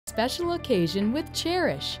Special occasion with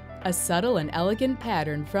Cherish, a subtle and elegant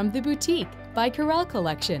pattern from the boutique by Corelle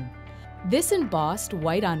Collection. This embossed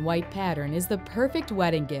white-on-white pattern is the perfect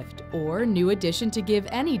wedding gift or new addition to give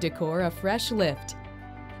any decor a fresh lift.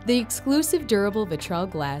 The exclusive durable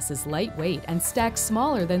vitrol glass is lightweight and stacks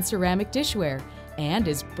smaller than ceramic dishware and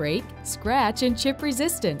is break, scratch, and chip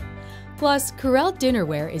resistant. Plus, Corelle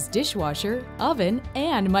dinnerware is dishwasher, oven,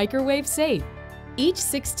 and microwave safe. Each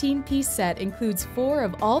 16-piece set includes 4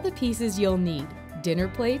 of all the pieces you'll need: dinner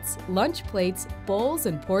plates, lunch plates, bowls,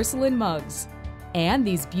 and porcelain mugs. And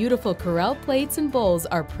these beautiful Corelle plates and bowls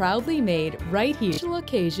are proudly made right here. Special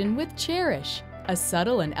occasion with Cherish, a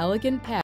subtle and elegant pattern.